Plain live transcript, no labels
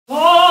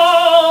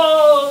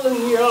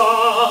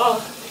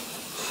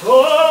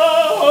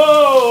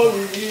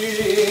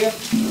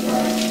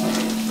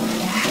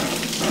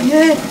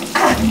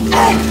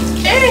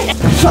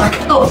fuck!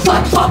 Oh,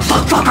 fuck!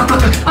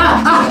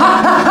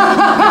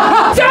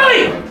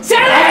 Sally!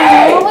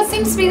 Oh, what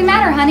seems to be the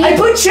matter, honey? I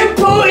put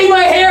shampoo in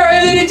my hair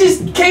and then it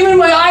just came in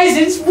my eyes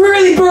and it's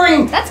really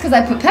burning. That's because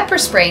I put pepper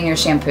spray in your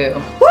shampoo.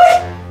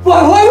 What?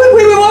 Why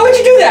would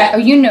you do that? Oh,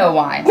 you know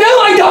why. No,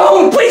 I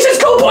don't! Please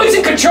just call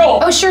poison control!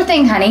 Oh, sure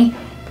thing, honey.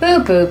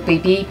 Boop, boop,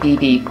 beep, beep, beep,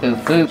 beep,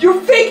 boop, boop. You're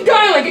fake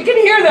dialing, I can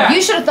hear that!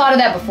 You should have thought of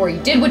that before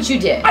you did what you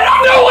did. I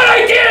don't know what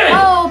I did!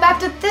 Oh, back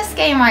to this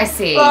game, I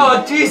see.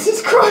 Oh,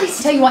 Jesus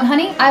Christ! Tell you what,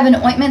 honey, I have an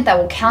ointment that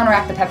will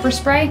counteract the pepper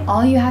spray.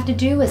 All you have to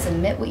do is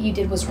admit what you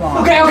did was wrong.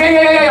 Okay,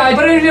 yeah,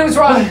 but it was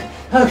wrong.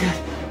 Okay.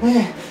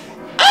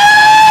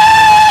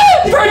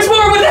 It burns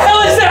more, what the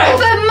hell is that?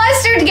 Put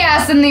mustard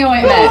gas in the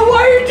ointment. Oh,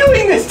 why are you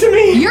doing this to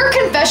me? Your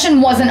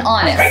confession wasn't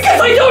honest. Because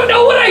I don't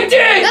know what I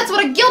did! That's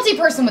what a guilty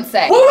person would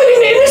say. What would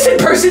an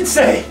innocent person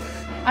say?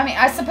 I mean,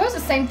 I suppose the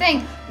same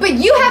thing, but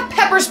you have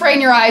pepper spray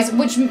in your eyes,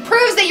 which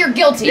proves that you're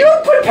guilty. You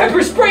don't put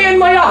pepper spray in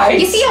my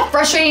eyes! You see how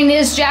frustrating it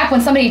is, Jack,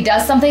 when somebody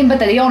does something, but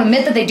they don't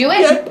admit that they do it?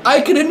 Yeah,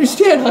 I can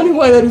understand, honey,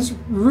 why that is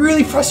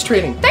really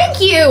frustrating. Thank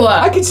you!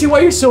 I can see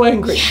why you're so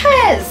angry.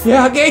 Yes!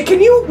 Yeah, okay,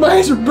 my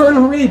eyes are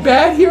burning really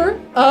bad here.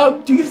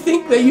 Do you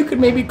think that you could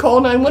maybe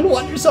call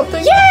 911 or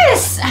something?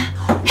 Yes! Hey,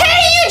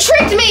 you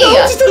tricked me! No,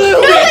 just a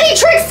little Nobody bit.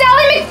 tricked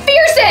Sally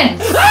McPherson!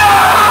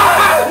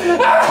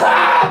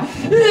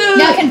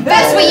 Now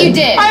confess what you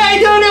did. I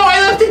don't know, I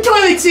left the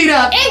toilet seat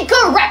up.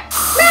 Incorrect!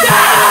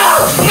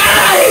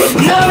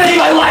 Nobody,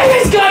 my wife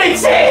has gone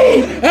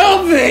insane!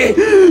 Help me!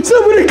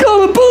 Somebody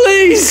call the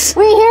police!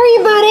 We hear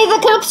you, buddy. The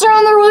cops are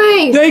on their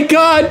way. Thank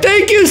God!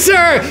 Thank you,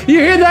 sir! You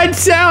hear that,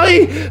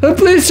 Sally? The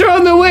police are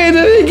on the way.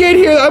 Then they get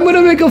here. I'm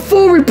gonna make a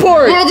full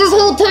report. Yeah, just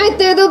hold tight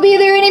there. They'll be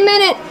there any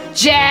minute.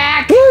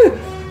 Jack!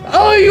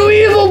 Oh, you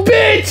evil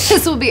bitch!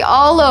 This will be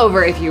all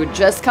over if you would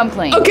just come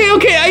clean.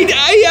 Okay,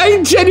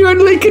 I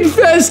genuinely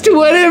confess to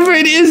whatever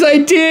it is I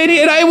did,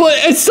 and I will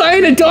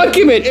sign a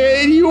document.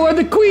 And you are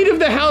the queen of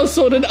the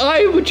household, and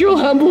I am your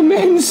humble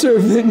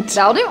manservant.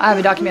 That'll do. I have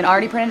a document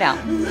already printed out.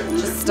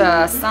 Just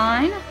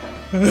sign.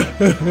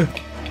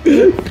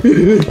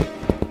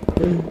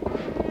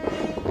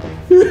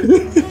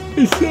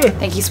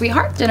 Thank you,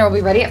 sweetheart. Dinner will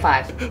be ready at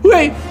 5.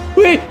 Wait,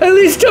 at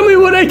least tell me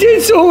what I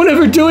did so I won't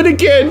ever do it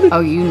again.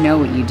 Oh, you know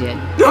what you did.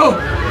 No!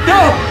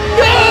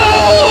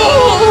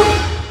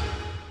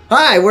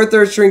 Hi, we're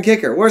Third String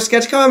Kicker. We're a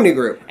sketch comedy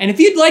group. And if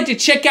you'd like to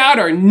check out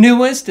our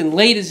newest and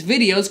latest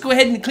videos, go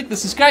ahead and click the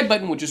subscribe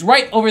button, which is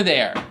right over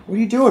there. What are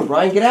you doing,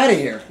 Brian? Get out of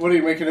here. What are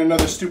you making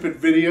another stupid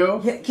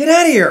video? Yeah, get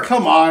out of here.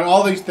 Come on,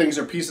 all these things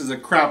are pieces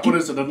of crap. What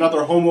is it,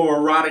 another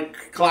homoerotic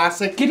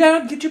classic? Get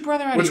out, get your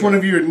brother out of here. Which one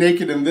of you are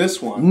naked in this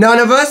one? None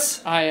of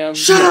us? I am.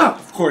 Shut up!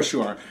 Of course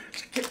you are.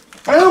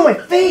 Ow, my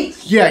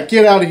face! Yeah,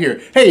 get out of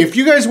here. Hey, if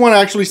you guys want to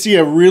actually see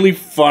a really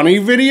funny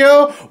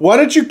video, why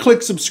don't you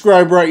click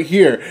subscribe right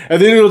here,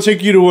 and then it'll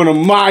take you to one of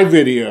my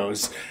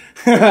videos.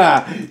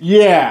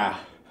 Yeah.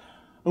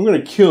 I'm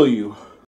gonna kill you.